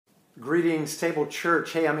Greetings, Table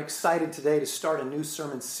Church. Hey, I'm excited today to start a new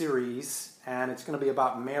sermon series, and it's going to be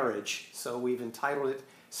about marriage. So we've entitled it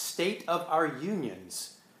State of Our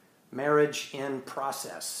Unions, Marriage in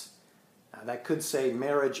Process. That could say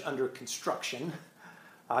marriage under construction.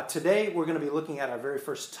 Today we're going to be looking at our very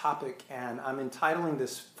first topic, and I'm entitling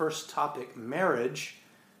this first topic, Marriage,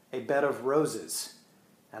 a Bed of Roses.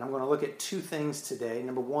 And I'm going to look at two things today.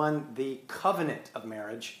 Number one, the covenant of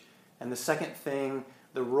marriage, and the second thing,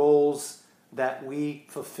 the roles that we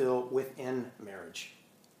fulfill within marriage.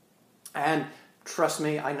 And trust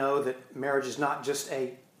me, I know that marriage is not just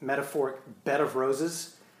a metaphoric bed of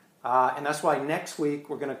roses. And that's why next week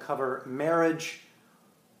we're going to cover marriage,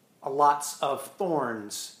 lots of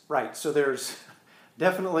thorns. Right, so there's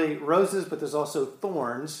definitely roses, but there's also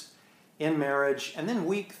thorns in marriage. And then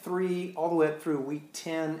week 3 all the way up through week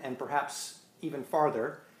 10 and perhaps even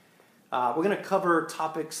farther, we're going to cover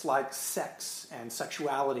topics like sex and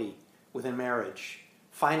sexuality within marriage,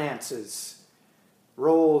 finances,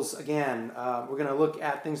 roles. Again, we're going to look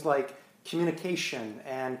at things like communication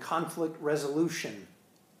and conflict resolution.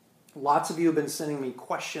 Lots of you have been sending me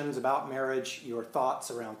questions about marriage, your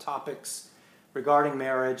thoughts around topics regarding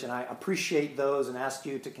marriage, and I appreciate those and ask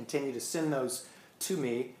you to continue to send those to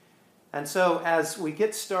me. And so as we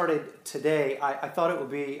get started today, I thought it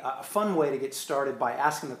would be a fun way to get started by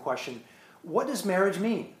asking the question, what does marriage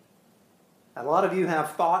mean? And a lot of you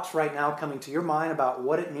have thoughts right now coming to your mind about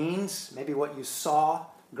what it means, maybe what you saw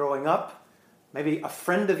growing up, maybe a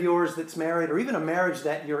friend of yours that's married, or even a marriage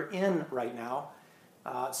that you're in right now.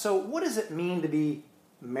 So what does it mean to be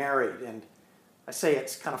married? And I say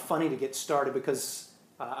it's kind of funny to get started because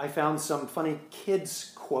I found some funny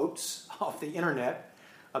kids' quotes off the internet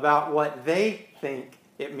about what they think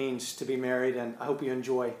it means to be married, and I hope you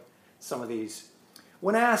enjoy some of these.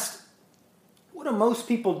 When asked, what do most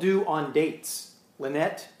people do on dates?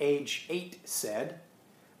 Lynette, age 8, said,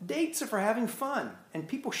 dates are for having fun, and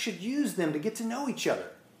people should use them to get to know each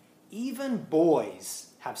other. Even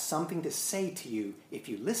boys have something to say to you if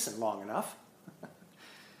you listen long enough.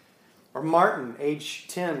 Or Martin, age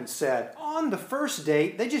 10, said, on the first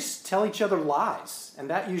date, they just tell each other lies, and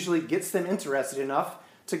that usually gets them interested enough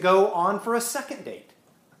to go on for a second date.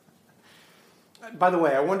 By the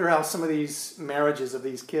way, I wonder how some of these marriages of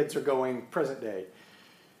these kids are going present day.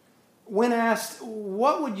 When asked,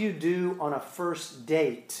 what would you do on a first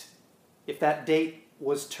date if that date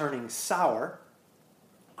was turning sour?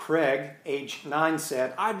 Craig, age 9,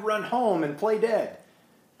 said, I'd run home and play dead.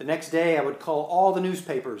 The next day, I would call all the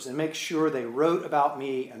newspapers and make sure they wrote about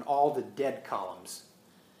me in all the dead columns.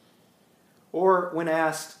 Or when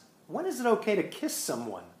asked, when is it okay to kiss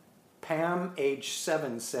someone? Pam, age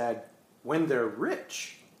 7, said, when they're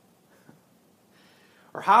rich.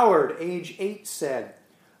 Or Howard, age 8, said,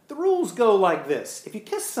 the rules go like this. If you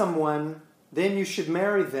kiss someone, then you should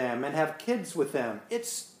marry them and have kids with them.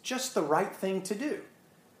 It's just the right thing to do.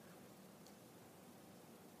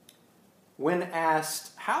 When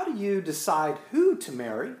asked, how do you decide who to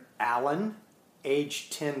marry? Alan, age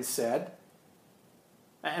 10, said,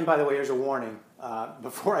 and by the way, here's a warning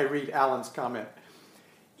before I read Alan's comment.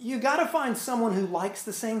 You got to find someone who likes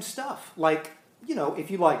the same stuff. Like,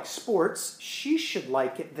 if you like sports, she should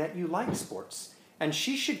like it that you like sports. And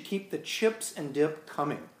she should keep the chips and dip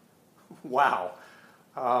coming. Wow.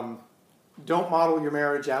 Don't model your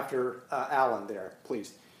marriage after Alan there,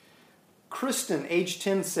 please. Kristen, age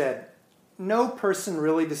 10, said, no person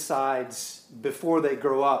really decides before they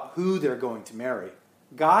grow up who they're going to marry.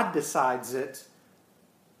 God decides it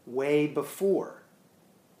way before.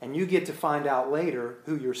 And you get to find out later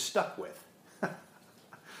who you're stuck with.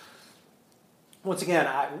 Once again,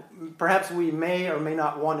 perhaps we may or may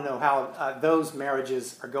not want to know how those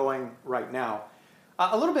marriages are going right now.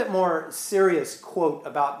 A little bit more serious quote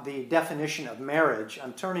about the definition of marriage.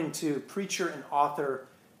 I'm turning to preacher and author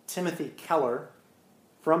Timothy Keller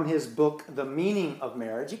from his book, The Meaning of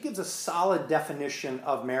Marriage. He gives a solid definition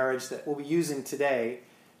of marriage that we'll be using today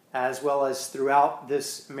as well as throughout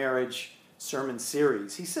this marriage sermon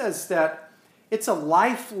series. He says that it's a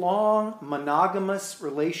lifelong monogamous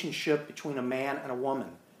relationship between a man and a woman.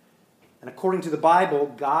 And according to the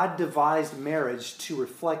Bible, God devised marriage to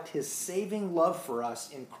reflect his saving love for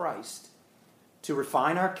us in Christ, to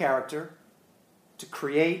refine our character, to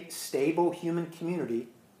create stable human community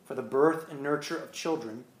for the birth and nurture of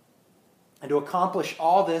children, and to accomplish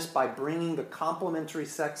all this by bringing the complementary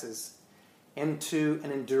sexes into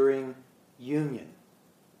an enduring union.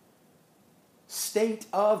 State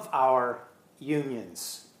of our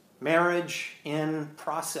unions. Marriage in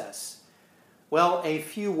process. Well, a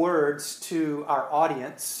few words to our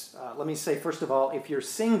audience. Let me say, first of all, if you're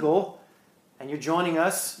single and you're joining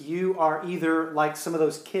us, you are either like some of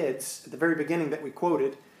those kids at the very beginning that we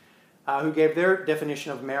quoted, who gave their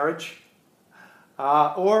definition of marriage,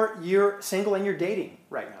 or you're single and you're dating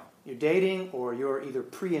right now. You're dating, or you're either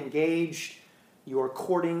pre-engaged, you're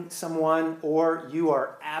courting someone, or you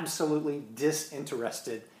are absolutely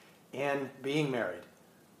disinterested in being married.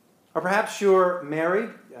 Or perhaps you're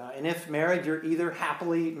married, and if married, you're either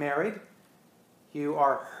happily married, you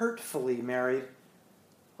are hurtfully married,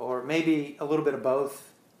 or maybe a little bit of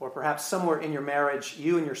both, or perhaps somewhere in your marriage,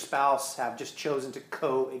 you and your spouse have just chosen to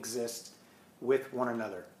coexist with one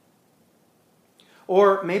another.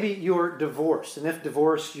 Or maybe you're divorced, and if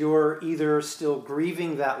divorced, you're either still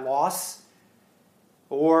grieving that loss,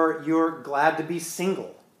 or you're glad to be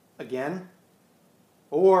single again,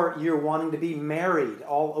 or you're wanting to be married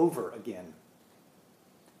all over again.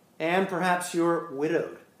 And perhaps you're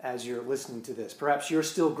widowed as you're listening to this. Perhaps you're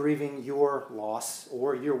still grieving your loss,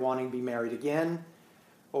 or you're wanting to be married again,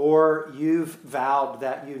 or you've vowed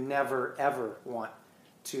that you never, ever want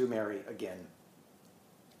to marry again.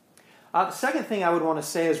 The second thing I would want to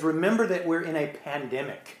say is remember that we're in a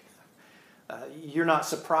pandemic. You're not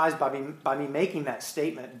surprised by me making that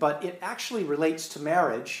statement, but it actually relates to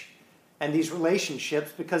marriage and these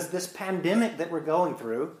relationships, because this pandemic that we're going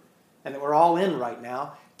through and that we're all in right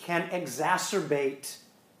now can exacerbate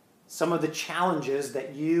some of the challenges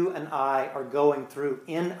that you and I are going through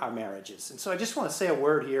in our marriages. And so I just want to say a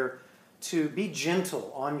word here to be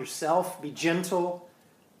gentle on yourself, be gentle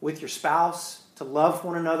with your spouse, to love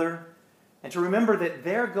one another, and to remember that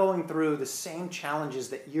they're going through the same challenges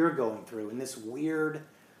that you're going through in this weird,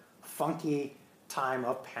 funky time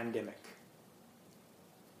of pandemic.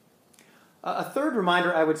 A third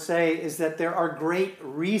reminder I would say is that there are great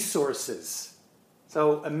resources.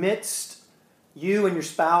 So amidst you and your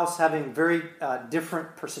spouse having very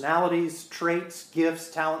different personalities, traits, gifts,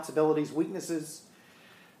 talents, abilities, weaknesses,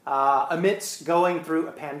 amidst going through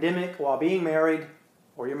a pandemic while being married,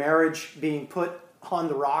 or your marriage being put on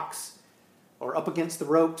the rocks or up against the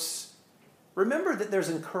ropes, remember that there's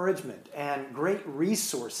encouragement and great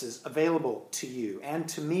resources available to you and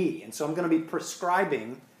to me. And so I'm going to be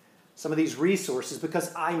prescribing some of these resources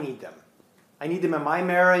because I need them. I need them in my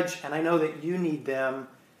marriage, and I know that you need them,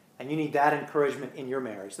 and you need that encouragement in your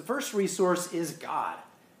marriage. The first resource is God.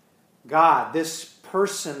 God, this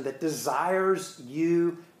person that desires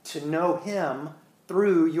you to know Him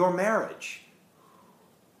through your marriage.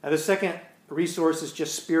 Now, the second resource is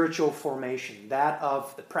just spiritual formation, that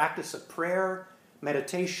of the practice of prayer,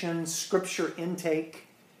 meditation, scripture intake,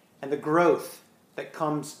 and the growth that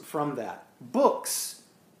comes from that. Books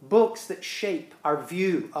that shape our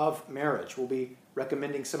view of marriage. We'll be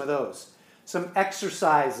recommending some of those. Some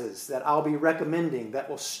exercises that I'll be recommending that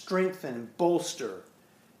will strengthen, bolster,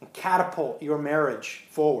 and catapult your marriage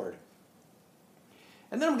forward.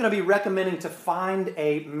 And then I'm going to be recommending to find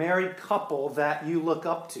a married couple that you look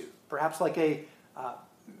up to. Perhaps like a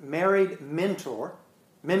married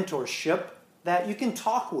mentorship that you can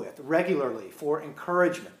talk with regularly for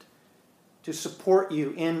encouragement, to support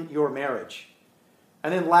you in your marriage.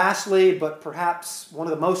 And then lastly, but perhaps one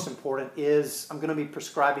of the most important, is I'm going to be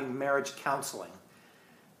prescribing marriage counseling.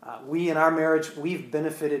 We in our marriage, we've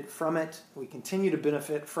benefited from it. We continue to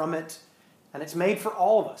benefit from it. And it's made for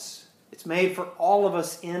all of us. It's made for all of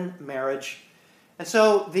us in marriage. And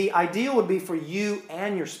so the ideal would be for you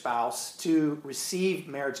and your spouse to receive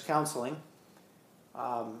marriage counseling.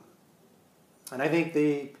 And I think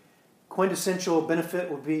the quintessential benefit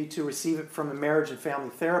would be to receive it from a marriage and family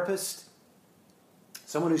therapist,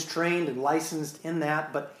 someone who's trained and licensed in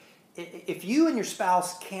that. But if you and your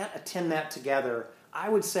spouse can't attend that together, I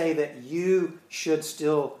would say that you should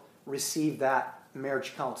still receive that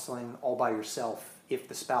marriage counseling all by yourself if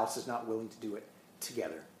the spouse is not willing to do it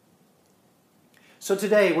together. So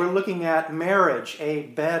today we're looking at marriage, a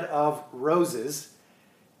bed of roses.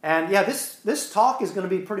 And yeah, this talk is going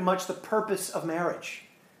to be pretty much the purpose of marriage,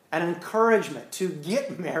 an encouragement to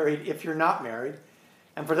get married if you're not married,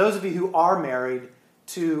 and for those of you who are married,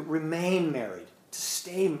 to remain married, to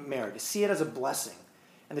stay married, to see it as a blessing.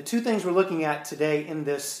 And the two things we're looking at today in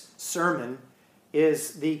this sermon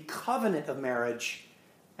is the covenant of marriage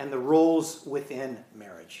and the roles within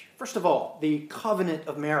marriage. First of all, the covenant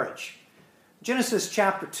of marriage. Genesis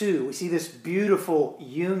chapter 2, we see this beautiful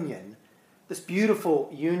union,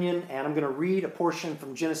 and I'm going to read a portion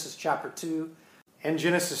from Genesis chapter 2. In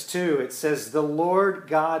Genesis 2, it says, "The Lord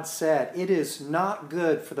God said, 'It is not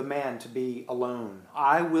good for the man to be alone.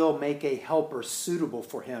 I will make a helper suitable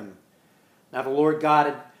for him.' Now the Lord God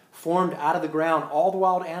had formed out of the ground all the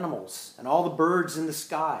wild animals and all the birds in the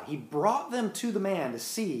sky. He brought them to the man to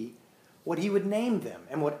see what he would name them.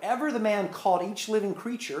 And whatever the man called each living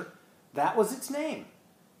creature, that was its name.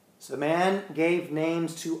 So the man gave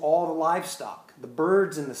names to all the livestock, the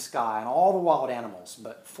birds in the sky, and all the wild animals.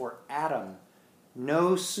 But for Adam,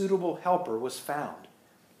 no suitable helper was found.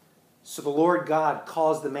 So the Lord God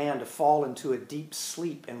caused the man to fall into a deep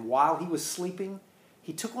sleep. And while he was sleeping,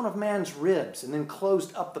 he took one of man's ribs and then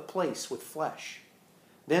closed up the place with flesh.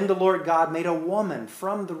 Then the Lord God made a woman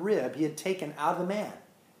from the rib he had taken out of the man,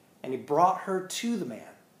 and he brought her to the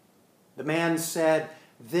man. The man said,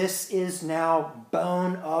 "This is now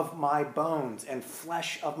bone of my bones and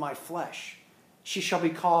flesh of my flesh. She shall be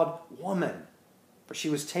called woman, for she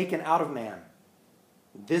was taken out of man.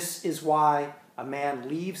 This is why a man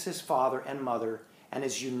leaves his father and mother and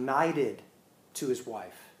is united to his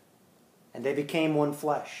wife. And they became one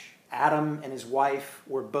flesh. Adam and his wife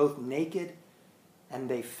were both naked, and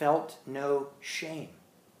they felt no shame."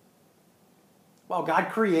 Well, God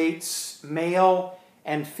creates male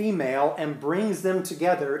and female and brings them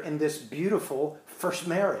together in this beautiful first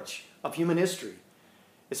marriage of human history.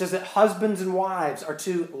 It says that husbands and wives are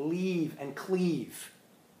to leave and cleave.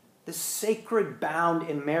 This sacred bound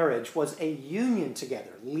in marriage was a union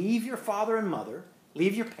together. Leave your father and mother,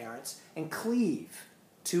 leave your parents, and cleave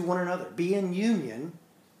to one another. Be in union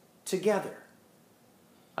together.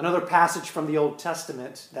 Another passage from the Old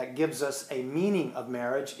Testament that gives us a meaning of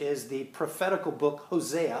marriage is the prophetical book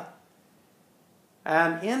Hosea.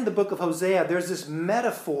 And in the book of Hosea, there's this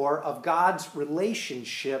metaphor of God's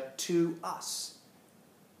relationship to us.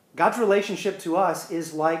 God's relationship to us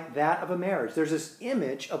is like that of a marriage. There's this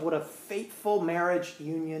image of what a faithful marriage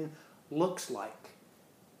union looks like.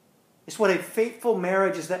 It's what a faithful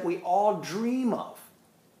marriage is that we all dream of.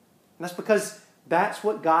 And that's because that's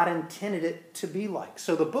what God intended it to be like.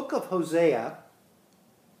 So the book of Hosea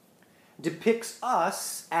depicts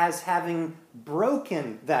us as having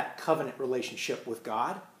broken that covenant relationship with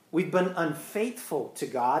God. We've been unfaithful to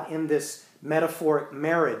God in this metaphoric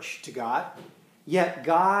marriage to God. Yet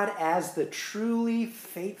God, as the truly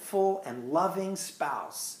faithful and loving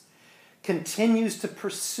spouse, continues to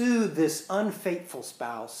pursue this unfaithful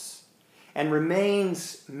spouse and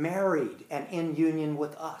remains married and in union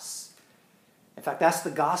with us. In fact, that's the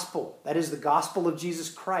gospel. That is the gospel of Jesus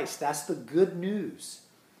Christ. That's the good news.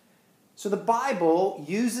 So the Bible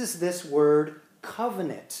uses this word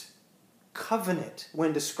covenant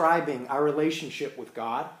when describing our relationship with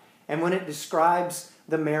God and when it describes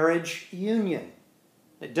the marriage union.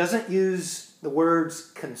 It doesn't use the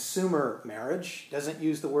words consumer marriage, doesn't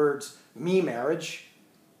use the words me marriage.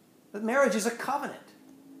 But marriage is a covenant.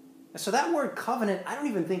 And so that word covenant, I don't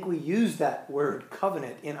even think we use that word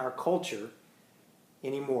covenant in our culture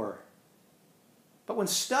anymore. But when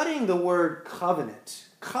studying the word covenant,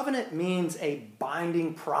 covenant means a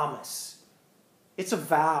binding promise. It's a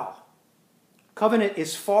vow. Covenant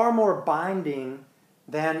is far more binding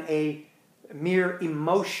than a mere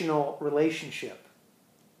emotional relationship.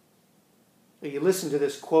 You listen to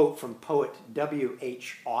this quote from poet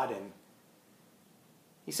W.H. Auden.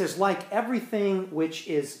 He says, "Like everything which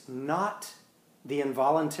is not the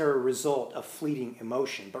involuntary result of fleeting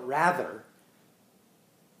emotion, but rather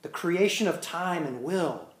the creation of time and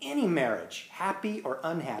will, any marriage, happy or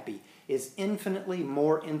unhappy, is infinitely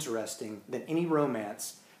more interesting than any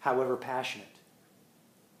romance, however passionate."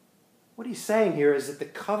 What he's saying here is that the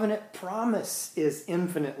covenant promise is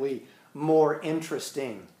infinitely more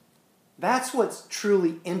interesting. That's what's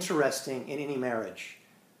truly interesting in any marriage,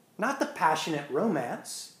 not the passionate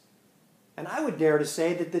romance. And I would dare to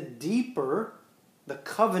say that the deeper the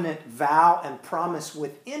covenant vow and promise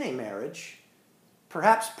within a marriage,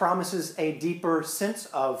 perhaps promises a deeper sense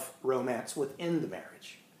of romance within the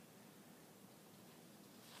marriage.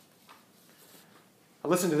 I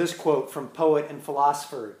listened to this quote from poet and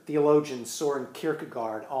philosopher, theologian Soren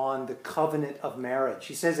Kierkegaard on the covenant of marriage.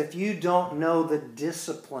 He says, if you don't know the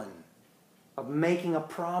discipline of making a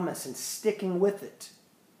promise and sticking with it,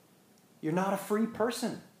 you're not a free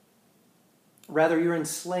person. Rather, you're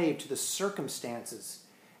enslaved to the circumstances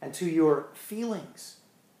and to your feelings.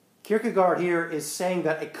 Kierkegaard here is saying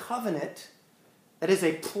that a covenant, that is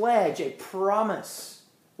a pledge, a promise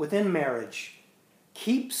within marriage,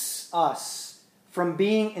 keeps us from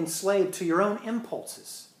being enslaved to your own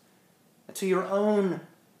impulses, to your own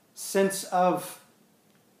sense of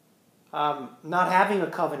not having a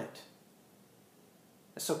covenant.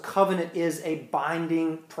 So covenant is a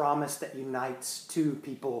binding promise that unites two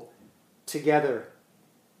people together.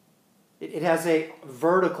 It has a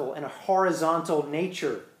vertical and a horizontal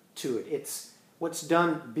nature to it. It's what's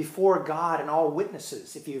done before God and all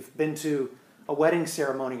witnesses. If you've been to a wedding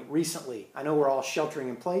ceremony recently, I know we're all sheltering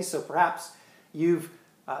in place, so perhaps you've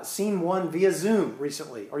seen one via Zoom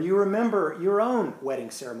recently, or you remember your own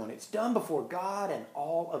wedding ceremony. It's done before God and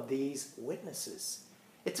all of these witnesses.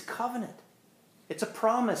 It's a covenant. It's a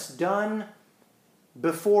promise done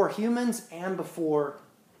before humans and before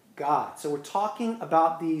God. So we're talking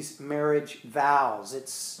about these marriage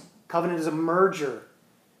vows. Covenant is a merger.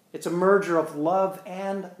 It's a merger of love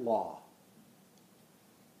and law.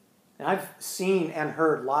 And I've seen and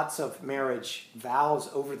heard lots of marriage vows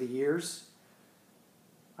over the years.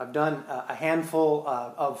 I've done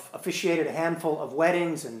officiated a handful of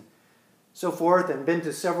weddings and so forth, and been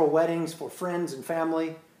to several weddings for friends and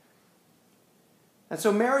family. And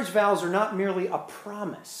so marriage vows are not merely a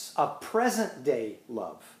promise of present day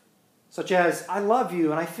love, such as, I love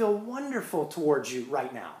you and I feel wonderful towards you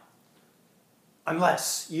right now,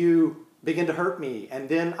 unless you begin to hurt me, and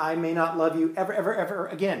then I may not love you ever, ever, ever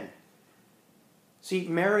again. See,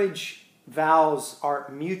 marriage vows are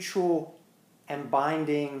mutual and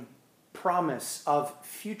binding promise of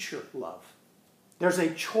future love. There's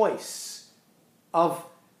a choice of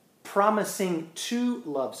promising to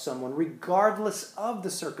love someone regardless of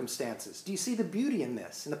the circumstances. Do you see the beauty in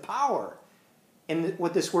this and the power in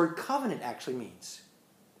what this word covenant actually means?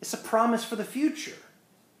 It's a promise for the future,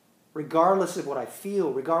 regardless of what I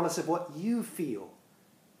feel, regardless of what you feel.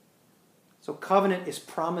 So covenant is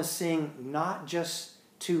promising not just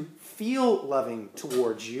to feel loving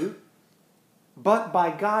towards you, but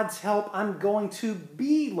by God's help, I'm going to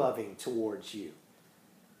be loving towards you.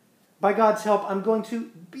 By God's help, I'm going to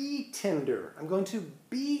be tender. I'm going to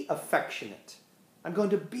be affectionate. I'm going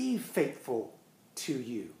to be faithful to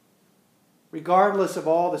you, regardless of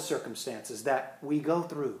all the circumstances that we go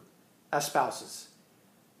through as spouses,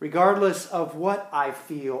 regardless of what I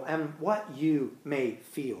feel and what you may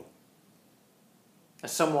feel.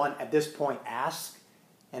 As someone at this point asked,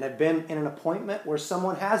 and have been in an appointment where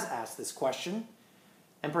someone has asked this question,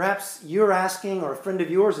 and perhaps you're asking, or a friend of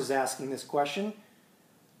yours is asking this question,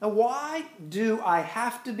 now why do I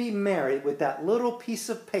have to be married with that little piece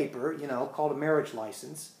of paper, called a marriage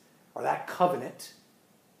license, or that covenant,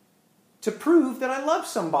 to prove that I love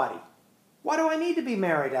somebody? Why do I need to be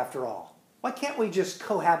married after all? Why can't we just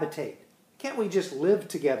cohabitate? Can't we just live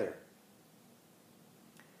together?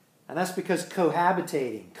 And that's because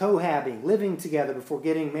cohabbing, living together before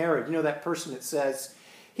getting married. You know that person that says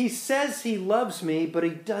he loves me, but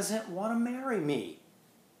he doesn't want to marry me.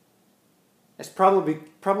 This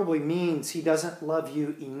probably means he doesn't love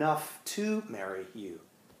you enough to marry you,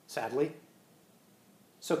 sadly.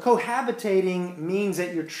 So cohabitating means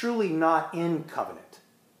that you're truly not in covenant.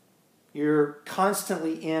 You're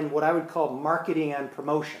constantly in what I would call marketing and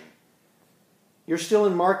promotion. You're still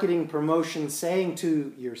in marketing promotion, saying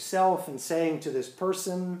to yourself and saying to this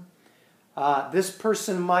person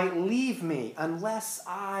might leave me unless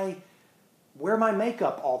I wear my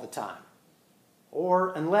makeup all the time,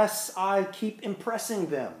 or unless I keep impressing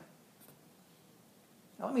them.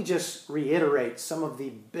 Now, let me just reiterate some of the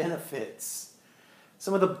benefits,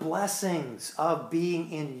 some of the blessings of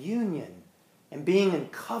being in union and being in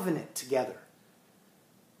covenant together.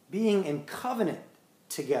 Being in covenant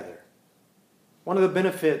together. One of the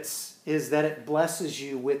benefits is that it blesses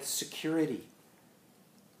you with security.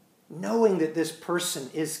 Knowing that this person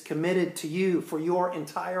is committed to you for your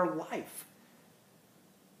entire life.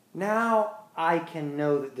 Now I can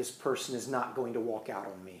know that this person is not going to walk out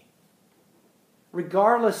on me.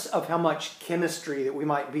 Regardless of how much chemistry that we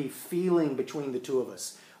might be feeling between the two of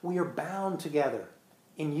us, we are bound together,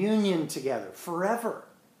 in union together, forever.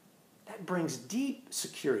 That brings deep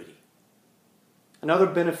security. Another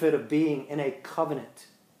benefit of being in a covenant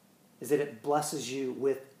is that it blesses you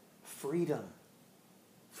with freedom.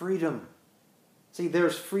 Freedom. See,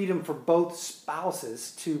 there's freedom for both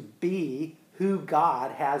spouses to be who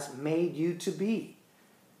God has made you to be,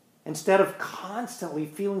 instead of constantly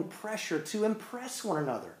feeling pressure to impress one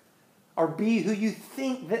another or be who you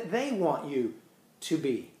think that they want you to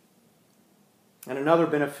be. And another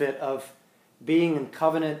benefit of being in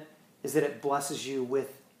covenant is that it blesses you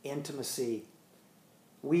with intimacy.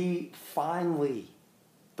 We finally,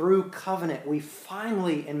 through covenant,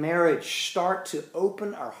 in marriage start to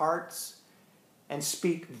open our hearts and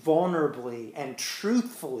speak vulnerably and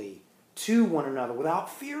truthfully to one another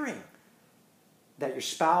without fearing that your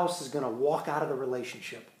spouse is going to walk out of the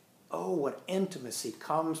relationship. Oh, what intimacy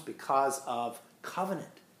comes because of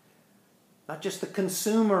covenant. Not just the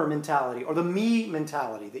consumer mentality or the me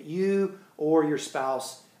mentality that you or your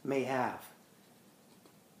spouse may have.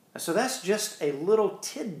 So that's just a little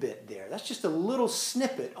tidbit there. That's just a little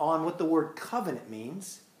snippet on what the word covenant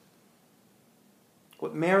means.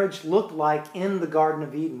 What marriage looked like in the Garden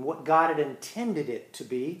of Eden, what God had intended it to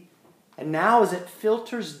be, And now as it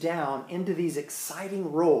filters down into these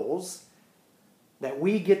exciting roles that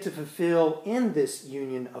we get to fulfill in this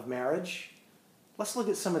union of marriage, let's look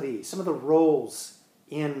at some of these, some of the roles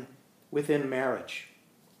within marriage.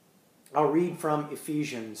 I'll read from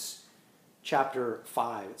Ephesians chapter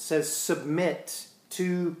 5. It says, "Submit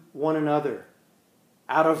to one another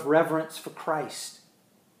out of reverence for Christ.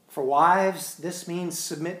 For wives, this means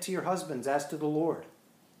submit to your husbands as to the Lord.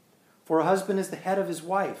 For a husband is the head of his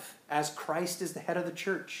wife, as Christ is the head of the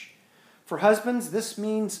church. For husbands, this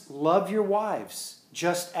means love your wives,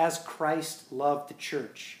 just as Christ loved the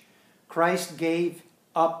church. Christ gave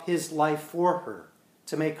up his life for her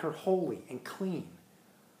to make her holy and clean,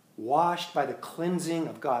 washed by the cleansing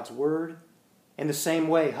of God's word. In the same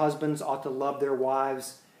way, husbands ought to love their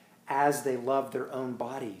wives as they love their own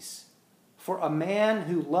bodies. For a man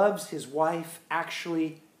who loves his wife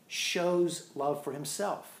actually shows love for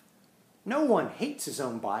himself. No one hates his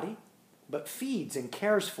own body, but feeds and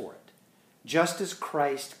cares for it, just as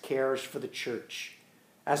Christ cares for the church.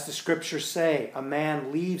 As the scriptures say, a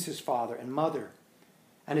man leaves his father and mother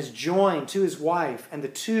and is joined to his wife, and the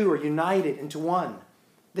two are united into one.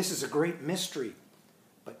 This is a great mystery,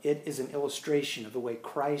 but it is an illustration of the way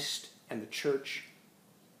Christ and the church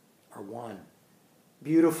are one."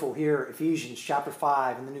 Beautiful here, Ephesians chapter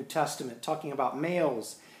 5 in the New Testament, talking about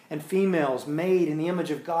males and females made in the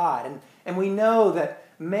image of God. And we know that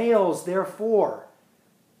males, therefore,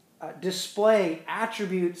 display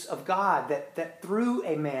attributes of God that through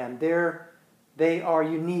a man, they are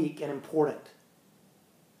unique and important.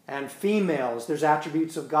 And females, there's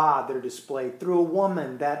attributes of God that are displayed through a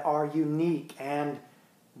woman that are unique and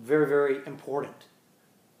very, very important.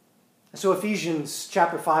 So Ephesians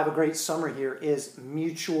chapter 5, a great summary here, is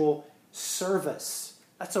mutual service.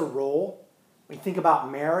 That's a role. When you think about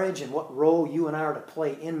marriage and what role you and I are to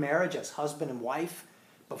play in marriage as husband and wife,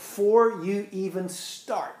 before you even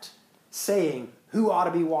start saying who ought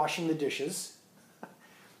to be washing the dishes,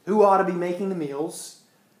 who ought to be making the meals,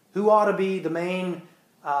 who ought to be the main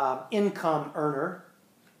income earner,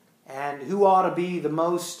 and who ought to be the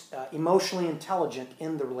most emotionally intelligent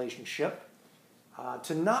in the relationship,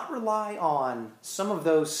 to not rely on some of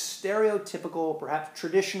those stereotypical, perhaps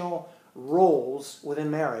traditional roles within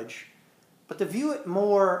marriage, but to view it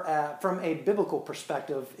more from a biblical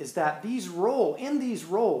perspective, is that in these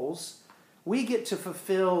roles, we get to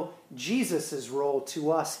fulfill Jesus' role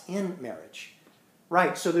to us in marriage.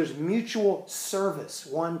 Right, so there's mutual service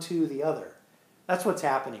one to the other. That's what's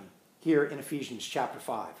happening here in Ephesians chapter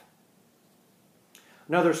 5.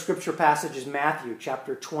 Another scripture passage is Matthew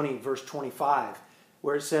chapter 20, verse 25,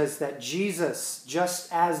 where it says that Jesus,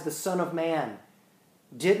 just as the Son of Man,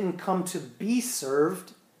 didn't come to be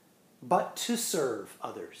served, but to serve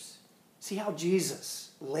others. See how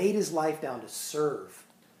Jesus laid his life down to serve.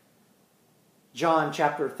 John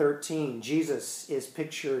chapter 13, Jesus is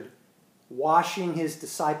pictured washing his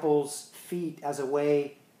disciples' feet as a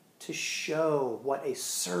way to show what a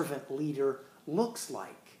servant leader looks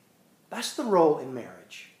like. That's the role in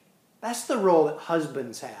marriage. That's the role that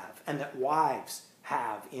husbands have and that wives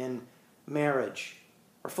have in marriage.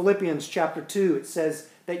 Or Philippians chapter 2, it says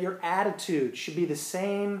that your attitude should be the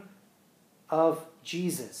same of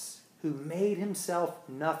Jesus, who made himself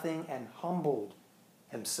nothing and humbled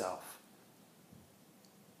himself.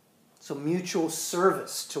 So mutual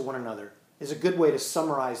service to one another is a good way to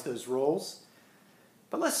summarize those roles.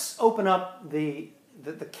 But let's open up the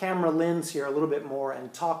camera lens here a little bit more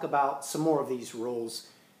and talk about some more of these roles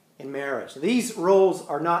in marriage. These roles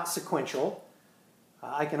are not sequential.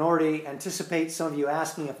 I can already anticipate some of you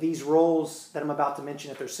asking if these roles that I'm about to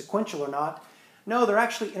mention, if they're sequential or not. No, they're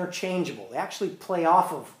actually interchangeable. They actually play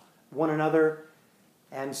off of one another.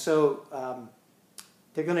 And so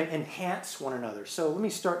they're going to enhance one another. So let me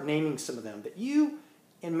start naming some of them. That you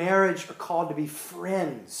in marriage are called to be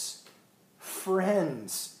friends.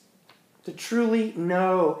 Friends. To truly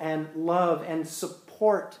know and love and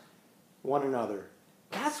support one another.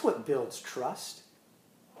 That's what builds trust.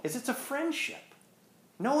 It's a friendship.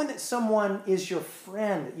 Knowing that someone is your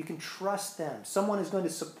friend, that you can trust them. Someone is going to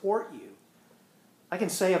support you. I can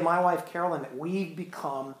say of my wife, Carolyn, that we've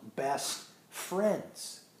become best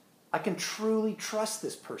friends. I can truly trust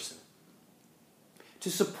this person. To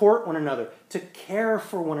support one another, to care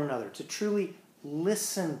for one another, to truly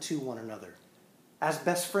listen to one another, as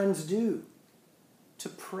best friends do. To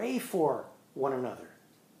pray for one another.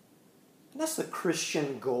 And that's the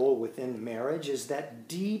Christian goal within marriage, is that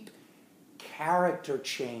deep character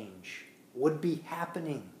change would be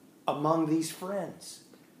happening among these friends.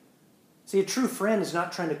 See, a true friend is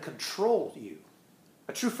not trying to control you.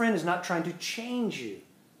 A true friend is not trying to change you.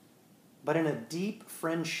 But in a deep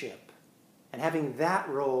friendship, And having that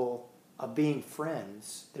role of being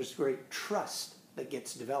friends, there's great trust that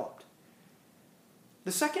gets developed.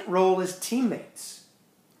 The second role is teammates.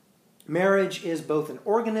 Marriage is both an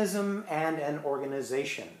organism and an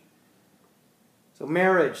organization. So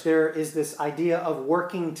marriage, there is this idea of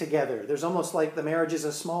working together. There's almost like the marriage is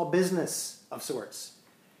a small business of sorts.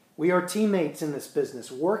 We are teammates in this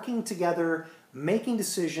business, working together, making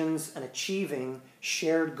decisions, and achieving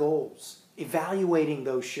shared goals, evaluating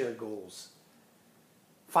those shared goals,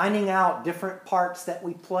 finding out different parts that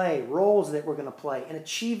we play, roles that we're going to play, and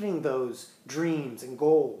achieving those dreams and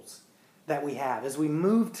goals that we have as we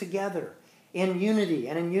move together in unity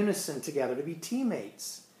and in unison together to be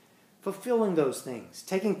teammates, fulfilling those things,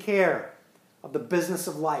 taking care of the business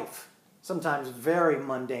of life, sometimes very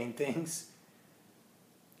mundane things,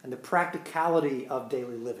 and the practicality of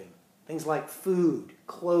daily living. Things like food,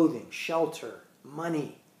 clothing, shelter,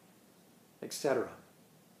 money, etc.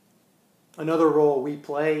 Another role we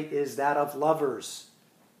play is that of lovers.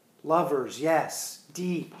 Lovers, yes,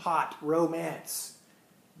 deep, hot romance.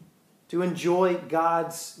 To enjoy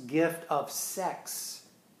God's gift of sex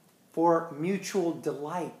for mutual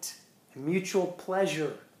delight and mutual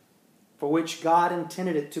pleasure, for which God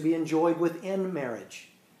intended it to be enjoyed within marriage.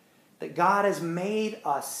 That God has made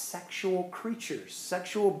us sexual creatures,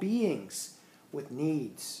 sexual beings with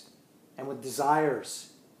needs and with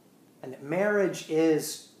desires. And that marriage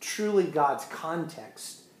is truly God's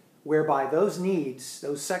context whereby those needs,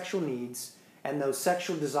 those sexual needs, and those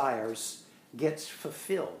sexual desires gets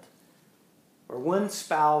fulfilled. Where one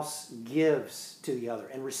spouse gives to the other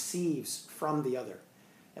and receives from the other.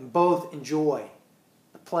 And both enjoy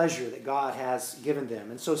the pleasure that God has given them.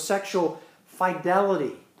 And so sexual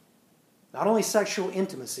fidelity, not only sexual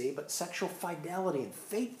intimacy, but sexual fidelity and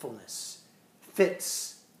faithfulness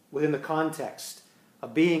fits within the context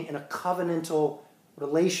of being in a covenantal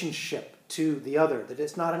relationship to the other, that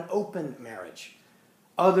it's not an open marriage.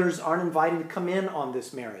 Others aren't invited to come in on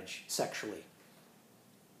this marriage sexually.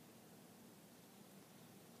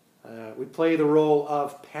 We play the role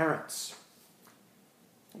of parents.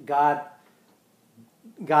 God's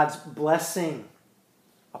blessing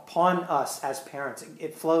upon us as parents,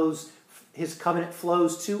 it flows. His covenant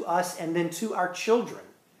flows to us and then to our children.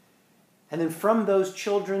 And then from those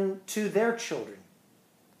children to their children.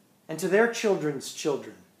 And to their children's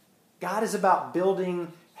children. God is about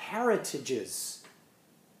building heritages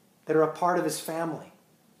that are a part of His family.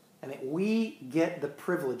 And that we get the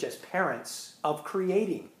privilege as parents of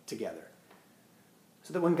creating together.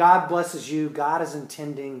 So that when God blesses you, God is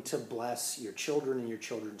intending to bless your children and your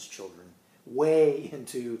children's children way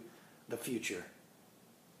into the future.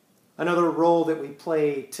 Another role that we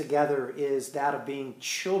play together is that of being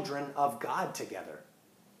children of God together.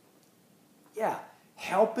 Yeah,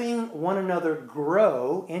 helping one another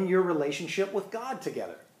grow in your relationship with God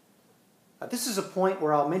together. This is a point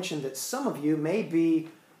where I'll mention that some of you may be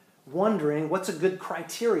wondering what's a good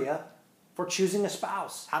criteria for choosing a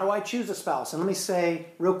spouse. How do I choose a spouse? And let me say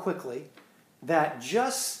real quickly that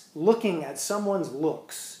just looking at someone's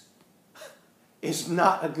looks is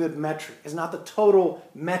not a good metric, is not the total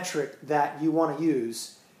metric that you want to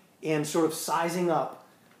use in sort of sizing up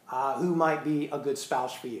who might be a good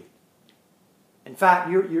spouse for you. In fact,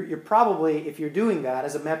 you're probably, if you're doing that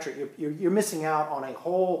as a metric, you're missing out on a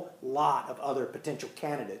whole lot of other potential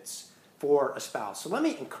candidates for a spouse. So let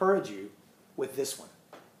me encourage you with this one.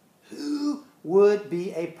 Who would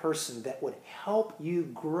be a person that would help you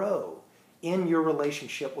grow in your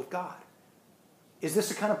relationship with God? Is this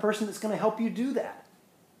the kind of person that's going to help you do that?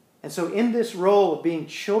 And so in this role of being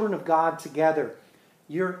children of God together,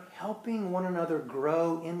 you're helping one another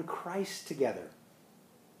grow in Christ together.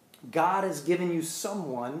 God has given you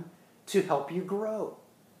someone to help you grow.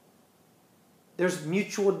 There's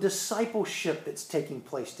mutual discipleship that's taking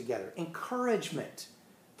place together. Encouragement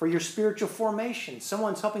for your spiritual formation.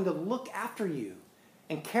 Someone's helping to look after you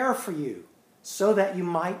and care for you so that you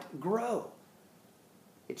might grow.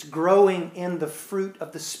 It's growing in the fruit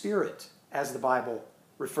of the Spirit, as the Bible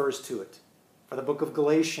refers to it. For the book of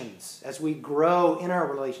Galatians, as we grow in our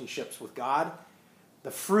relationships with God, the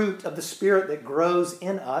fruit of the Spirit that grows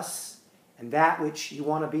in us, and that which you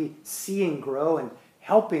want to be seeing grow and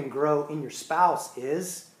helping grow in your spouse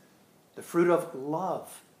is the fruit of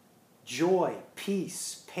love, joy,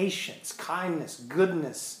 peace, patience, kindness,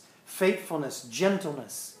 goodness, faithfulness,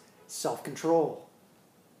 gentleness, self-control.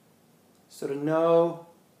 So to know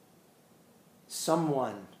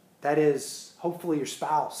someone, that is hopefully your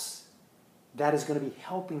spouse, that is going to be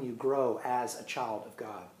helping you grow as a child of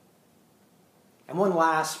God. And one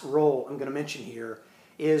last role I'm going to mention here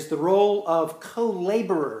is the role of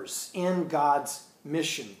co-laborers in God's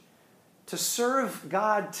mission to serve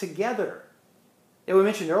God together. And we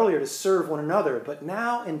mentioned earlier to serve one another, but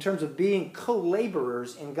now in terms of being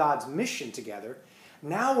co-laborers in God's mission together,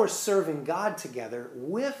 now we're serving God together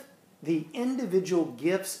with the individual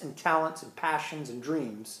gifts and talents and passions and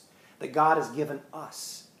dreams that God has given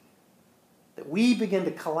us. That we begin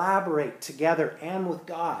to collaborate together and with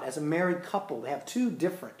God as a married couple. They have two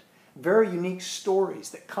different, very unique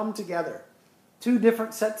stories that come together. Two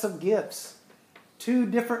different sets of gifts. Two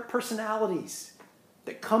different personalities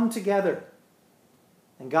that come together.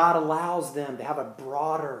 And God allows them to have a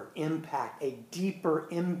broader impact, a deeper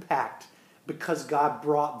impact, because God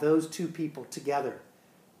brought those two people together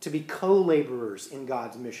to be co-laborers in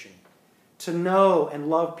God's mission, to know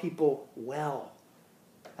and love people well,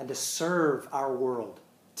 and to serve our world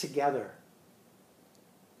together.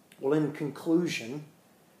 Well, in conclusion,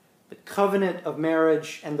 the covenant of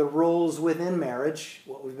marriage and the roles within marriage,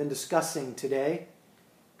 what we've been discussing today,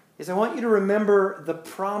 is I want you to remember the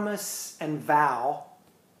promise and vow,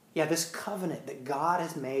 this covenant that God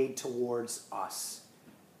has made towards us.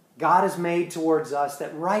 God has made towards us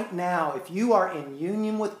that right now, if you are in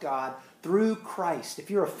union with God through Christ,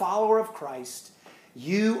 if you're a follower of Christ,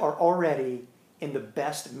 you are already in the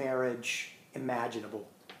best marriage imaginable.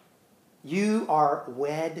 You are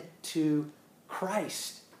wed to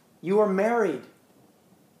Christ. You are married.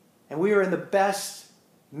 And we are in the best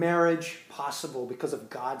marriage possible because of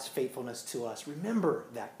God's faithfulness to us. Remember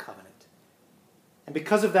that covenant. And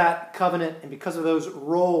because of that covenant and because of those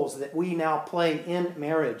roles that we now play in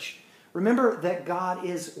marriage, remember that God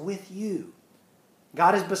is with you.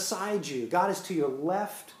 God is beside you. God is to your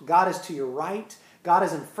left. God is to your right. God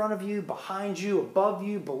is in front of you, behind you, above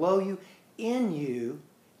you, below you, in you,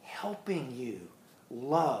 helping you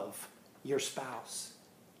love your spouse,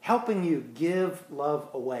 helping you give love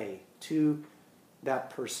away to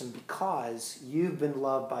that person because you've been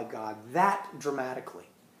loved by God that dramatically.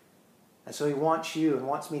 And so he wants you and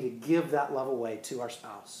wants me to give that love away to our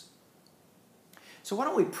spouse. So why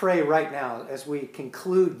don't we pray right now as we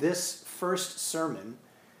conclude this first sermon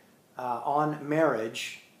on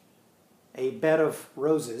marriage, a bed of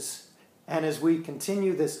roses, and as we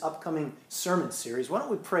continue this upcoming sermon series, why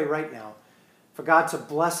don't we pray right now for God to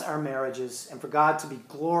bless our marriages and for God to be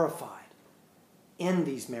glorified in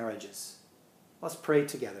these marriages. Let's pray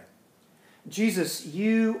together. Jesus,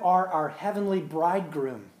 you are our heavenly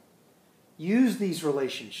bridegroom. Use these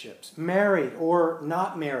relationships, married or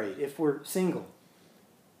not married, if we're single,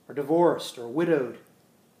 or divorced, or widowed.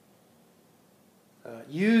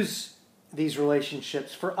 Use these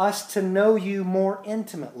relationships for us to know you more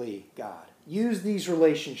intimately, God. Use these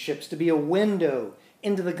relationships to be a window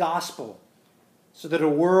into the gospel so that a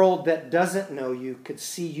world that doesn't know you could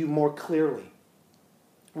see you more clearly.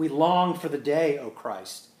 We long for the day, O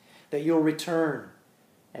Christ, that you'll return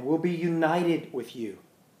and we'll be united with you.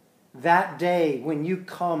 That day when you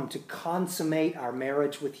come to consummate our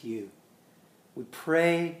marriage with you. We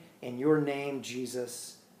pray in your name,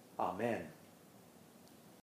 Jesus. Amen.